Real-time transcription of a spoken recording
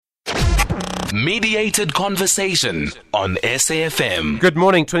Mediated Conversation on SAFM. Good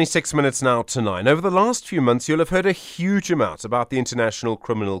morning, 26 minutes now to 9. Over the last few months, you'll have heard a huge amount about the International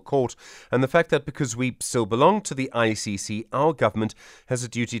Criminal Court and the fact that because we still belong to the ICC, our government has a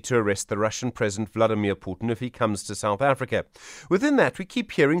duty to arrest the Russian President Vladimir Putin if he comes to South Africa. Within that, we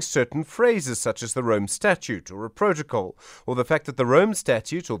keep hearing certain phrases such as the Rome Statute or a protocol, or the fact that the Rome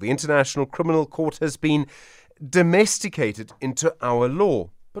Statute or the International Criminal Court has been domesticated into our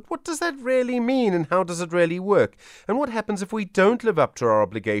law. But what does that really mean, and how does it really work? And what happens if we don't live up to our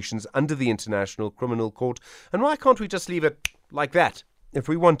obligations under the International Criminal Court? And why can't we just leave it like that if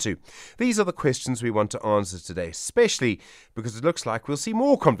we want to? These are the questions we want to answer today, especially because it looks like we'll see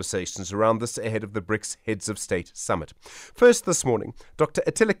more conversations around this ahead of the BRICS Heads of State Summit. First this morning, Dr.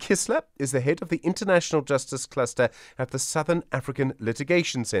 Atilla Kisla is the head of the International Justice Cluster at the Southern African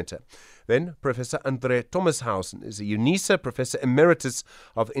Litigation Centre. Then Professor Andre Thomashausen is a Unisa Professor Emeritus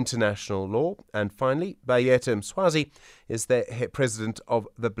of International Law. And finally, Bayethe Mswazi is the president of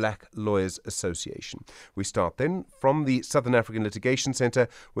the Black Lawyers Association. We start then from the Southern African Litigation Centre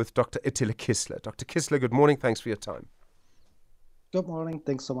with Dr. Atilla Kisla. Dr. Kisla, good morning. Thanks for your time. Good morning.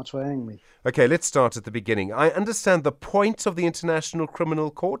 Thanks so much for having me. Okay, let's start at the beginning. I understand the point of the International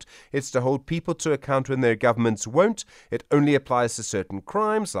Criminal Court is to hold people to account when their governments won't. It only applies to certain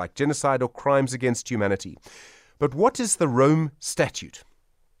crimes like genocide or crimes against humanity. But what is the Rome Statute?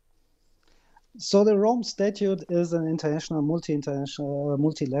 So the Rome Statute is an multilateral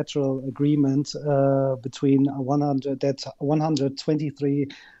agreement between 123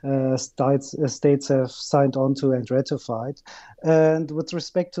 states have signed on to and ratified. And with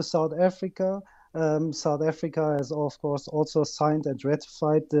respect to South Africa, South Africa has, of course, also signed and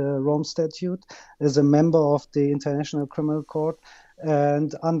ratified the Rome Statute as a member of the International Criminal Court.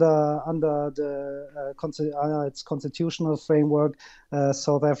 And under its constitutional framework,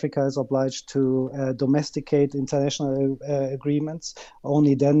 South Africa is obliged to domesticate international agreements.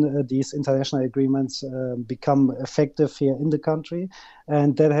 Only then these international agreements become effective here in the country.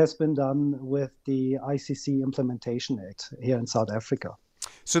 And that has been done with the ICC Implementation Act here in South Africa.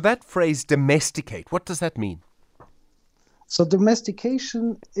 So that phrase, domesticate, what does that mean? So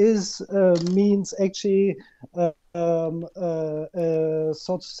domestication means actually, so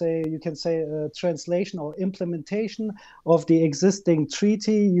to say, you can say translation or implementation of the existing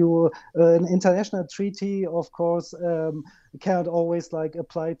treaty. An international treaty, of course, cannot always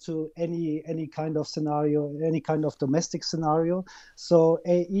apply to any kind of scenario, any kind of domestic scenario. So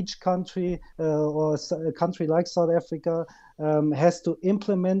each country or a country like South Africa has to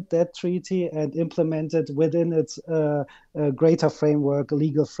implement that treaty and implement it within its greater framework,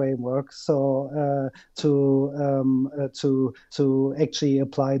 legal framework. So to actually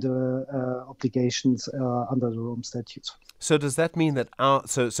apply the obligations under the Rome Statute. So does that mean that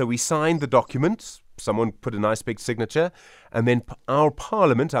so we signed the document? Someone put a nice big signature, and then our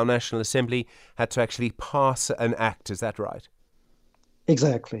Parliament, our National Assembly, had to actually pass an act. Is that right?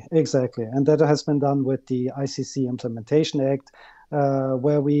 Exactly. And that has been done with the ICC Implementation Act,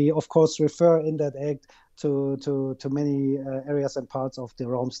 where we, of course, refer in that act to many areas and parts of the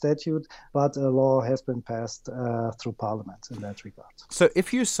Rome Statute, but a law has been passed through Parliament in that regard. So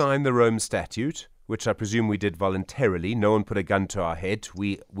if you sign the Rome Statute, which I presume we did voluntarily, no one put a gun to our head,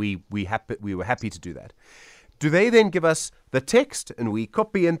 we were happy to do that. Do they then give us the text and we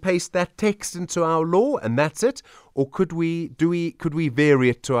copy and paste that text into our law and that's it? Or could we vary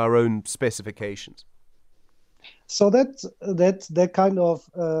it to our own specifications? So that kind of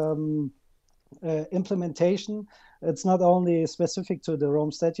implementation, it's not only specific to the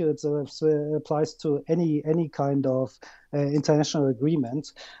Rome Statute, it applies to any kind of international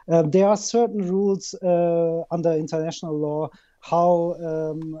agreement. There are certain rules under international law how,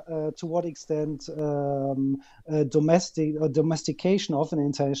 to what extent domestication of an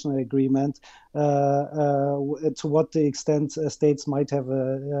international agreement, to what extent states might have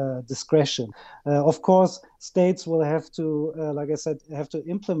a discretion. Of course, states will have to, like I said, have to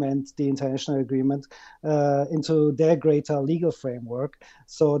implement the international agreement into their greater legal framework.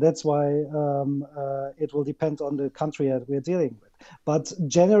 So that's why it will depend on the country that we're dealing with. But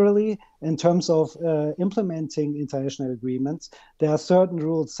generally, in terms of implementing international agreements, there are certain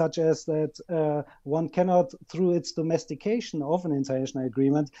rules, such as that one cannot, through its domestication of an international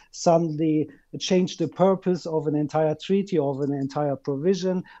agreement, suddenly change the purpose of an entire treaty, of an entire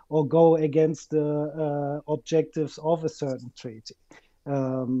provision, or go against the objectives of a certain treaty.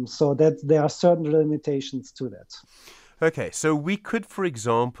 So that there are certain limitations to that. Okay, so we could, for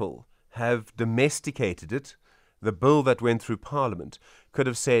example, have domesticated it the bill that went through Parliament could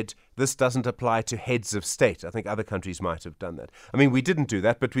have said this doesn't apply to heads of state. I think other countries might have done that. I mean, we didn't do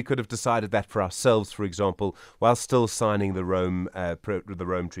that, but we could have decided that for ourselves, for example, while still signing the Rome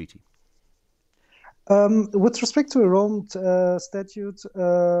Treaty. With respect to a Rome statute,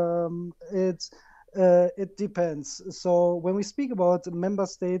 it depends. So when we speak about member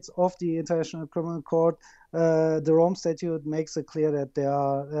states of the International Criminal Court, the Rome Statute makes it clear that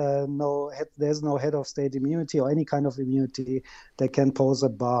there's no head of state immunity or any kind of immunity that can pose a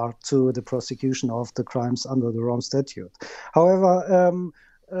bar to the prosecution of the crimes under the Rome Statute. However,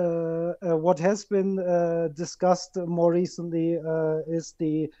 what has been discussed more recently is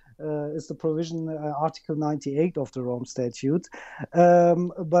the provision Article 98 of the Rome Statute.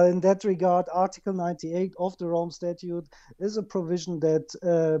 But in that regard, Article 98 of the Rome Statute is a provision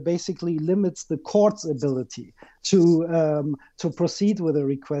that basically limits the court's ability to proceed with a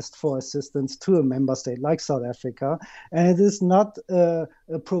request for assistance to a member state like South Africa. And it is not a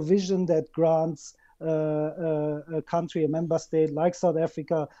provision that grants a country, a member state like South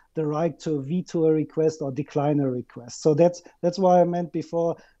Africa, the right to veto a request or decline a request. So that's why I meant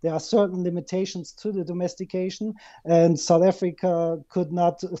before there are certain limitations to the domestication, and South Africa could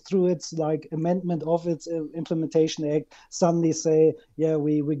not, through its amendment of its implementation act, suddenly say, yeah,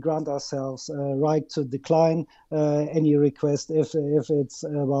 we grant ourselves a right to decline any request if it's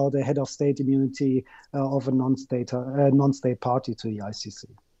about a head of state immunity of a non-state party to the ICC.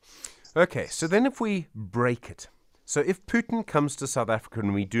 Okay, so then if we break it, so if Putin comes to South Africa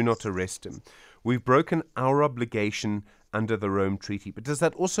and we do not arrest him, we've broken our obligation under the Rome Treaty. But does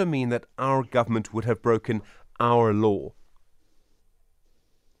that also mean that our government would have broken our law?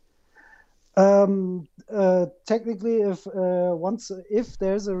 Technically, if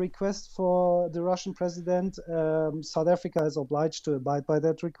there's a request for the Russian president, South Africa is obliged to abide by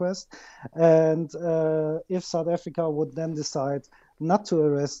that request. And if South Africa would then decide not to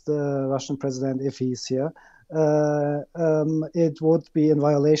arrest the Russian president if he's here, it would be in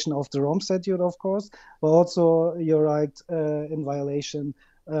violation of the Rome Statute, of course, but also, you're right, in violation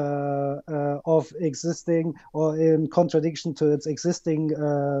of existing, or in contradiction to its existing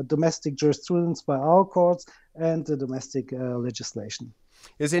domestic jurisprudence by our courts and the domestic legislation.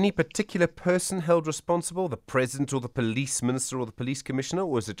 Is any particular person held responsible, the president or the police minister or the police commissioner,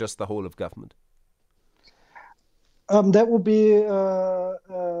 or is it just the whole of government? That would be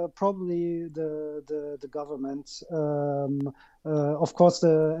probably the government. Of course,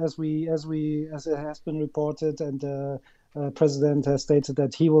 as it has been reported, and the president has stated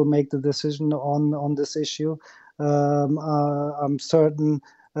that he will make the decision on this issue. I'm certain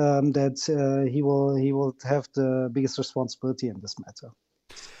that he will have the biggest responsibility in this matter.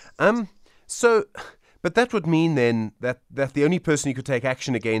 But that would mean then that the only person you could take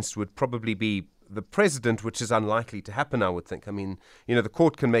action against would probably be the president, which is unlikely to happen, I would think. I mean, the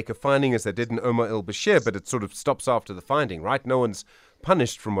court can make a finding, as they did in Omar el-Bashir, but it sort of stops after the finding, right? No one's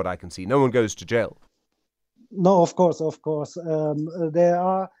punished from what I can see. No one goes to jail. No, of course. There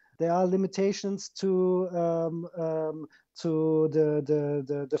are limitations to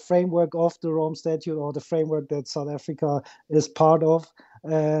the framework of the Rome Statute, or the framework that South Africa is part of.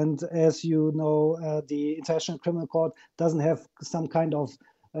 And as you know, the International Criminal Court doesn't have some kind of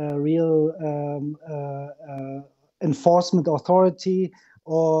real enforcement authority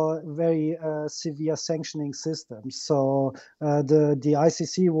or very severe sanctioning systems. So the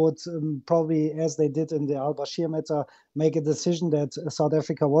ICC would probably, as they did in the al-Bashir matter, make a decision that South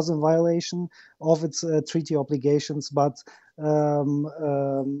Africa was in violation of its treaty obligations. But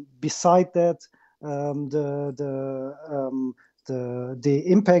beside that, the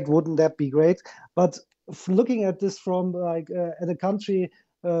impact wouldn't that be great. But looking at this from at a country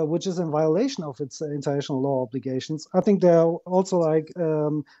which is in violation of its international law obligations, I think there are also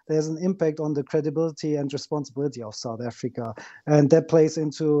there's an impact on the credibility and responsibility of South Africa, and that plays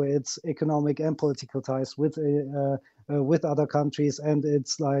into its economic and political ties with other countries, and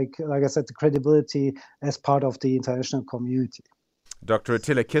it's like I said, the credibility as part of the international community. Dr.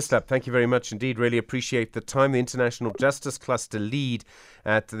 Atilla Kisla, thank you very much indeed. Really appreciate the time. The International Justice Cluster lead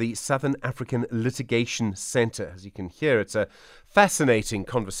at the Southern African Litigation Centre. As you can hear, it's a fascinating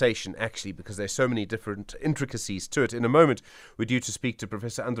conversation, actually, because there's so many different intricacies to it. In a moment, we're due to speak to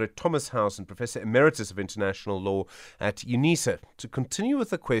Professor Andre Thomashausen, Professor Emeritus of International Law at Unisa, to continue with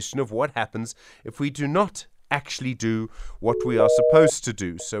the question of what happens if we do not actually do what we are supposed to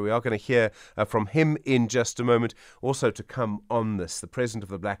do. So we are going to hear from him in just a moment. Also to come on this, the president of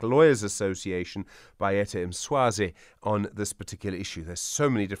the Black Lawyers Association, Bayethe Mswazi, on this particular issue. There's so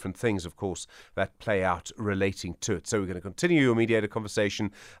many different things, of course, that play out relating to it. So we're going to continue your mediated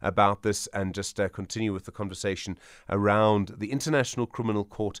conversation about this and just continue with the conversation around the International Criminal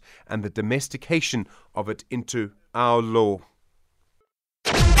Court and the domestication of it into our law.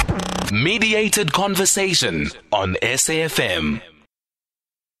 Mediated Conversation on SAFM.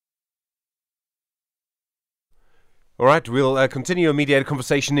 All right, we'll continue a mediated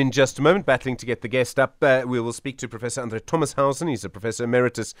conversation in just a moment, battling to get the guest up. We will speak to Professor Andre Thomashausen. He's a Professor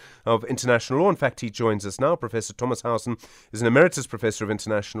Emeritus of International Law. In fact, he joins us now. Professor Thomashausen is an Emeritus Professor of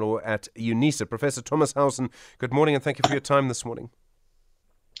International Law at Unisa. Professor Thomashausen, good morning and thank you for your time this morning.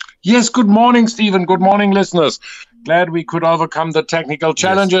 Yes, good morning, Stephen. Good morning, listeners. Glad we could overcome the technical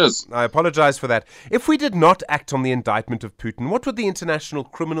challenges. Yes, I apologize for that. If we did not act on the indictment of Putin, what would the International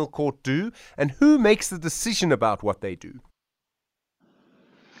Criminal Court do, and who makes the decision about what they do?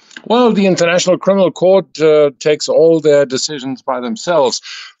 Well, the International Criminal Court takes all their decisions by themselves.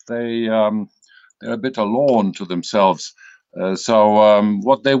 They're a bit alone to themselves. So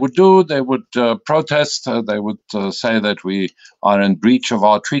what they would do, they would protest, they would say that we are in breach of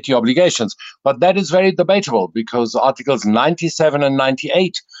our treaty obligations. But that is very debatable because Articles 97 and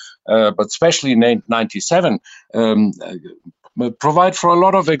 98, but especially 97, provide for a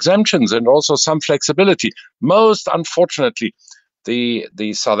lot of exemptions and also some flexibility. Most unfortunately,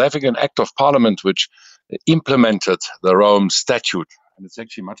 the South African Act of Parliament, which implemented the Rome Statute, and it's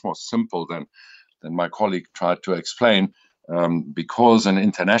actually much more simple than my colleague tried to explain, because an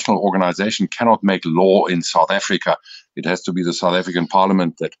international organization cannot make law in South Africa. It has to be the South African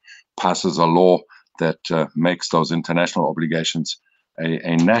Parliament that passes a law that makes those international obligations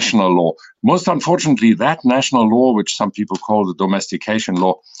a national law. Most unfortunately, that national law, which some people call the domestication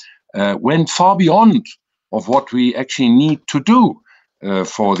law, went far beyond of what we actually need to do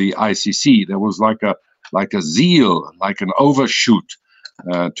for the ICC. There was like a zeal, like an overshoot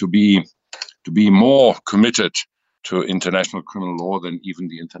to be more committed to international criminal law than even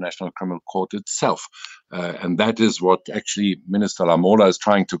the International Criminal Court itself. And that is what actually Minister Lamola is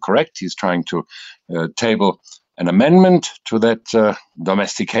trying to correct. He's trying to table an amendment to that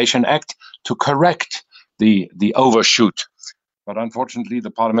Domestication Act to correct the overshoot. But unfortunately, the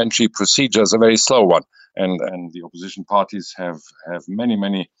parliamentary procedure is a very slow one. And the opposition parties have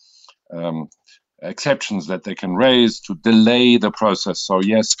many exceptions that they can raise to delay the process. So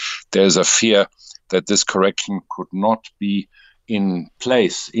yes, there's a fear that this correction could not be in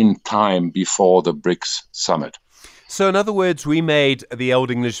place in time before the BRICS summit. So in other words, we made the old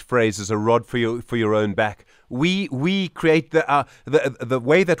English phrase as a rod for your own back. We create the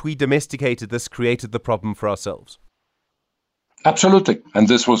way that we domesticated this created the problem for ourselves. Absolutely. And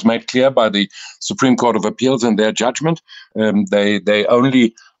this was made clear by the Supreme Court of Appeals in their judgment. They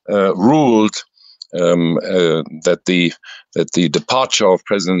only ruled that the departure of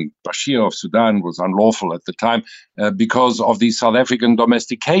President Bashir of Sudan was unlawful at the time because of the South African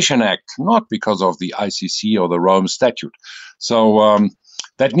Domestication Act, not because of the ICC or the Rome Statute. So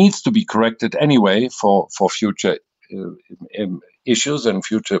that needs to be corrected anyway for future issues and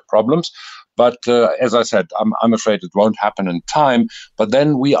future problems. But as I said, I'm afraid it won't happen in time. But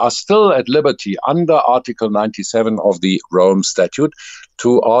then we are still at liberty under Article 97 of the Rome Statute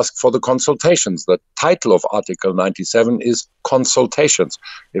to ask for the consultations. The title of Article 97 is consultations.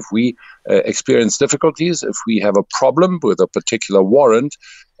 If we experience difficulties, if we have a problem with a particular warrant,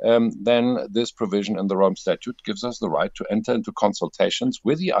 then this provision in the Rome Statute gives us the right to enter into consultations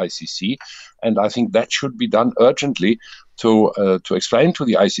with the ICC. And I think that should be done urgently to explain to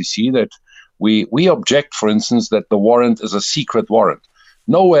the ICC that we object, for instance, that the warrant is a secret warrant.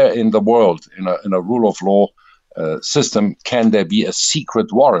 Nowhere in the world, in a rule of law system, can there be a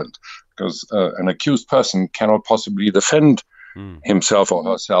secret warrant, because an accused person cannot possibly defend himself or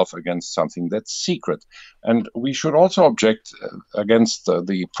herself against something that's secret. And we should also object against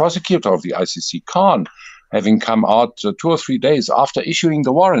the prosecutor of the ICC, Khan, having come out 2 or 3 days after issuing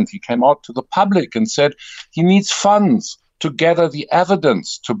the warrant. He came out to the public and said he needs funds to gather the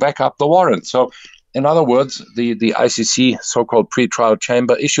evidence to back up the warrant. So, in other words, the ICC so-called pre-trial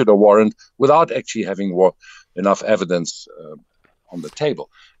chamber issued a warrant without actually having enough evidence on the table.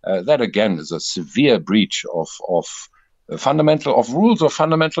 That again is a severe breach of rules of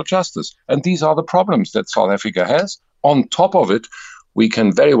fundamental justice. And these are the problems that South Africa has. On top of it, we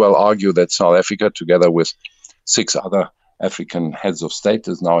can very well argue that South Africa, together with 6 other African heads of state,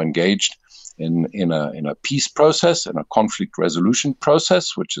 is now engaged in a peace process, in a conflict resolution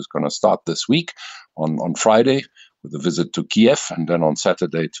process, which is going to start this week on Friday with a visit to Kiev, and then on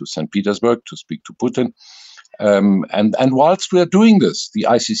Saturday to St. Petersburg to speak to Putin. And whilst we are doing this, the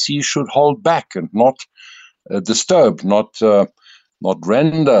ICC should hold back and not disturb, not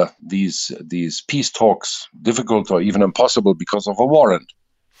render these peace talks difficult or even impossible because of a warrant.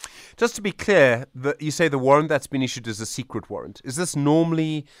 Just to be clear, you say the warrant that's been issued is a secret warrant. Is this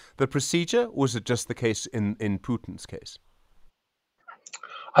normally the procedure, or is it just the case in Putin's case?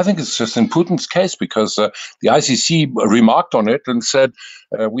 I think it's just in Putin's case because the ICC remarked on it and said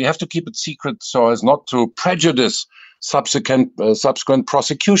we have to keep it secret so as not to prejudice subsequent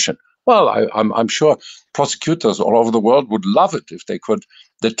prosecution. Well, I'm sure prosecutors all over the world would love it if they could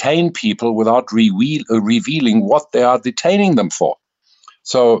detain people without revealing what they are detaining them for.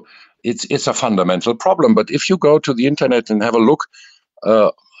 So it's a fundamental problem. But if you go to the internet and have a look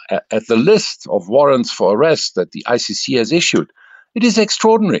at the list of warrants for arrest that the ICC has issued, it is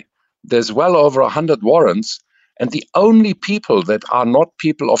extraordinary. There's well over 100 warrants, and the only people that are not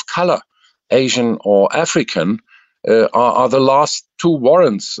people of color, Asian or African, are the last two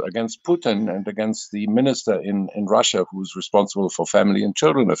warrants against Putin and against the minister in Russia who's responsible for family and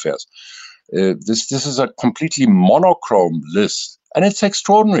children affairs. This is a completely monochrome list, and it's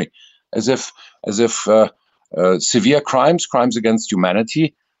extraordinary, as if severe crimes against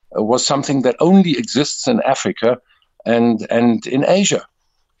humanity, was something that only exists in Africa and in Asia.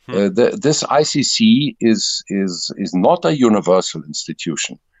 This ICC is not a universal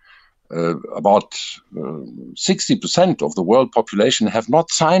institution. About 60% of the world population have not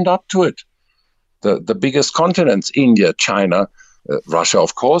signed up to it. The biggest continents, India, China, Russia,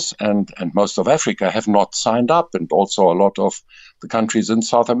 of course, and most of Africa have not signed up, and also a lot of the countries in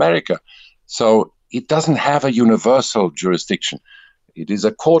South America. So it doesn't have a universal jurisdiction. It is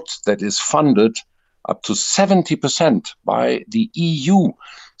a court that is funded up to 70% by the EU.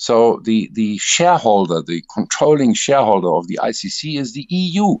 So the shareholder, the controlling shareholder of the ICC is the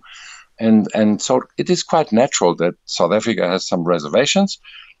EU. And so it is quite natural that South Africa has some reservations.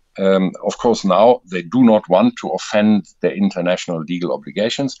 Of course, now they do not want to offend their international legal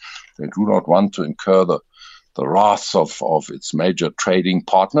obligations. They do not want to incur the wrath of its major trading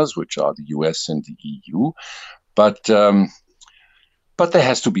partners, which are the US and the EU. But there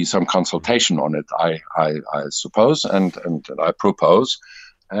has to be some consultation on it, I suppose, and I propose.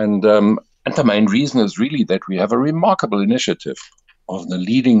 And the main reason is really that we have a remarkable initiative of the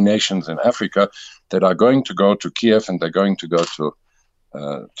leading nations in Africa that are going to go to Kiev, and they're going to go to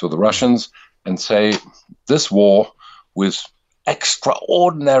the Russians and say this war with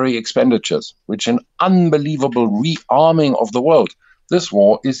extraordinary expenditures, which an unbelievable rearming of the world, this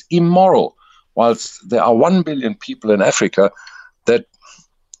war is immoral, whilst there are 1 billion people in Africa that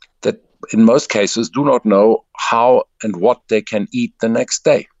in most cases do not know how and what they can eat the next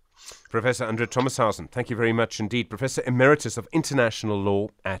day. Professor Andre Thomashausen, thank you very much indeed. Professor Emeritus of International Law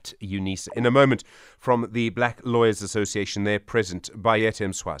at Unisa. In a moment, from the Black Lawyers Association, their president, Bayethe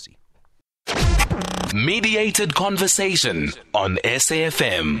Mswazi. Mediated Conversation on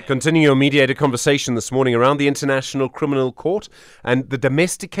SAFM. Continue your mediated conversation this morning around the International Criminal Court and the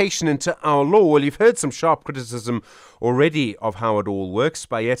domestication into our law. Well, you've heard some sharp criticism already of how it all works.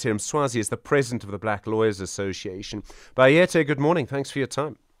 Bayethe Mswazi is the president of the Black Lawyers Association. Bayethe, good morning. Thanks for your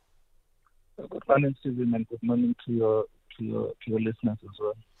time. Good morning, Stephen, and good morning to your listeners as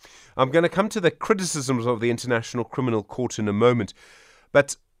well. I'm going to come to the criticisms of the International Criminal Court in a moment,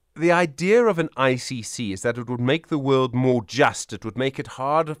 but the idea of an ICC is that it would make the world more just. It would make it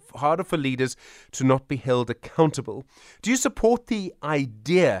harder for leaders to not be held accountable. Do you support the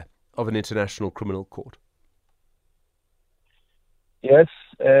idea of an International Criminal Court? Yes,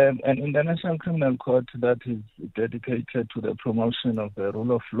 an International Criminal Court that is dedicated to the promotion of the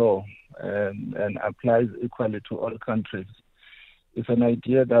rule of law and applies equally to all countries. It's an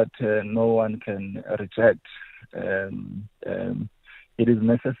idea that no one can reject. It is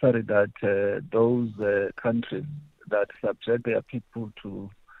necessary that those countries that subject their people to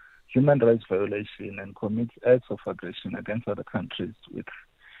human rights violation and commit acts of aggression against other countries with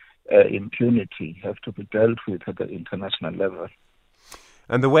impunity have to be dealt with at the international level.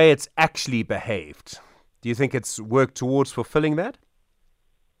 And the way it's actually behaved, do you think it's worked towards fulfilling that?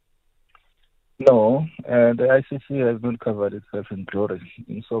 No, the ICC has not covered itself in glory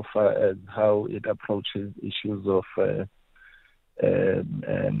insofar as how it approaches issues of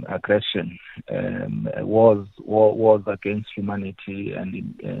aggression, wars against humanity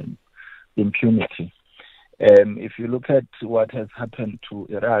and impunity. If you look at what has happened to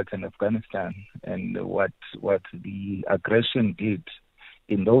Iraq and Afghanistan and what the aggression did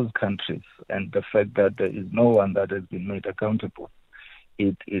in those countries, and the fact that there is no one that has been made accountable,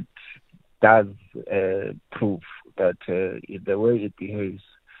 it does prove that the way it behaves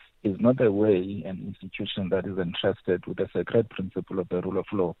is not a way an institution that is entrusted with the sacred principle of the rule of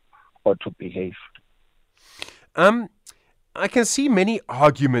law ought to behave. I can see many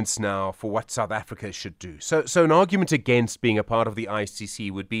arguments now for what South Africa should do. So an argument against being a part of the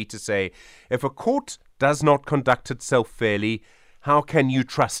ICC would be to say, if a court does not conduct itself fairly, how can you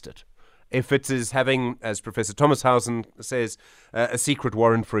trust it? If it is having, as Professor Thomashausen says, a secret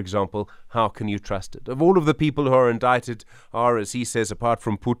warrant, for example, how can you trust it? Of all of the people who are indicted are, as he says, apart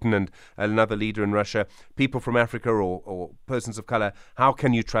from Putin and another leader in Russia, people from Africa or persons of color, how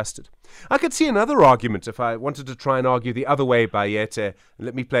can you trust it? I could see another argument if I wanted to try and argue the other way, Bayethe.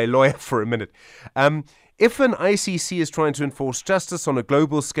 Let me play lawyer for a minute. If an ICC is trying to enforce justice on a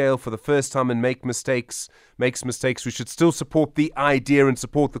global scale for the first time and makes mistakes, we should still support the idea and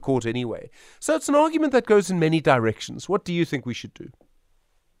support the court anyway. So it's an argument that goes in many directions. What do you think we should do?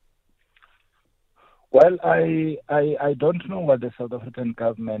 Well, I don't know what the South African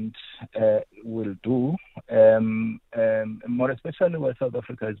government will do, more especially where South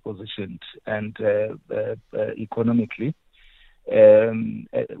Africa is positioned and economically. On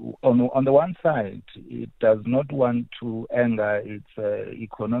the one side, it does not want to anger its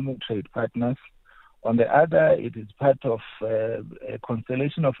economic trade partners. On the other, it is part of a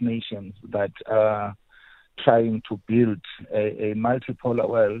constellation of nations that are trying to build a multipolar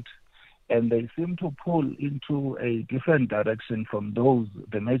world, and they seem to pull into a different direction from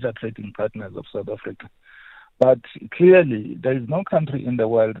the major trading partners of South Africa. But clearly, there is no country in the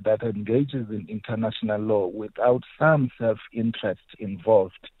world that engages in international law without some self-interest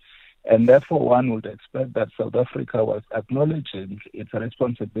involved. And therefore, one would expect that South Africa was acknowledging its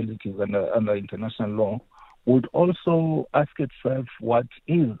responsibilities under international law, would also ask itself what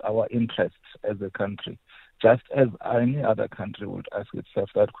is our interest as a country, just as any other country would ask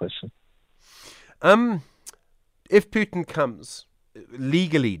itself that question. If Putin comes,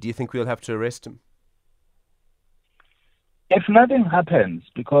 legally, do you think we'll have to arrest him? If nothing happens,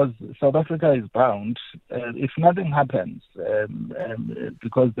 because South Africa is bound, if nothing happens,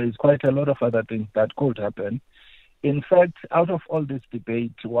 because there is quite a lot of other things that could happen, in fact, out of all this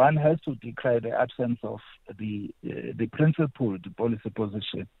debate, one has to decry the absence of the principled policy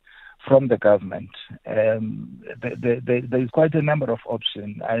position from the government. There is quite a number of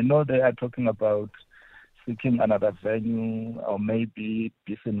options. I know they are talking about seeking another venue or maybe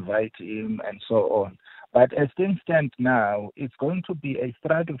disinvite him and so on. But as things stand now, it's going to be a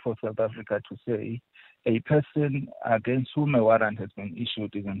struggle for South Africa to say a person against whom a warrant has been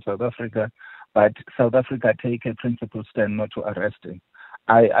issued is in South Africa, but South Africa take a principled stand not to arrest him.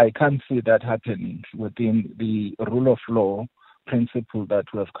 I can't see that happening within the rule of law principle that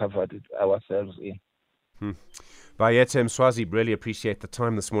we have covered ourselves in. Bayethe Mswazi, really appreciate the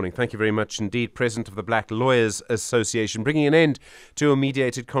time this morning. Thank you very much indeed. President of the Black Lawyers Association, bringing an end to a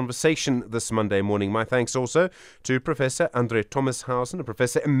mediated conversation this Monday morning. My thanks also to Professor Andre Thomashausen, a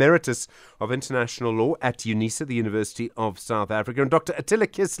Professor Emeritus of International Law at Unisa, the University of South Africa, and Dr. Atilla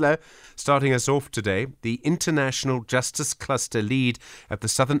Kisla, starting us off today, the International Justice Cluster Lead at the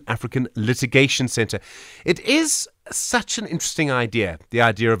Southern African Litigation Centre. It is such an interesting idea, the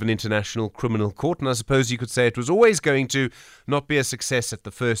idea of an international criminal court, and I suppose you could say it was always going to not be a success at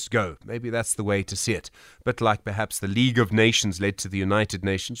the first go. Maybe that's the way to see it. But like perhaps the League of Nations led to the United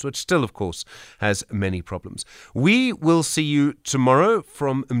Nations, which still, of course, has many problems. We will see you tomorrow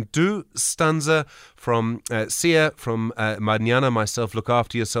from Mdu, Stanza, from Sia, from Manyana, myself. Look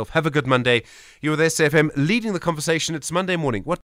after yourself. Have a good Monday. You're with SAFM leading the conversation. It's Monday morning. What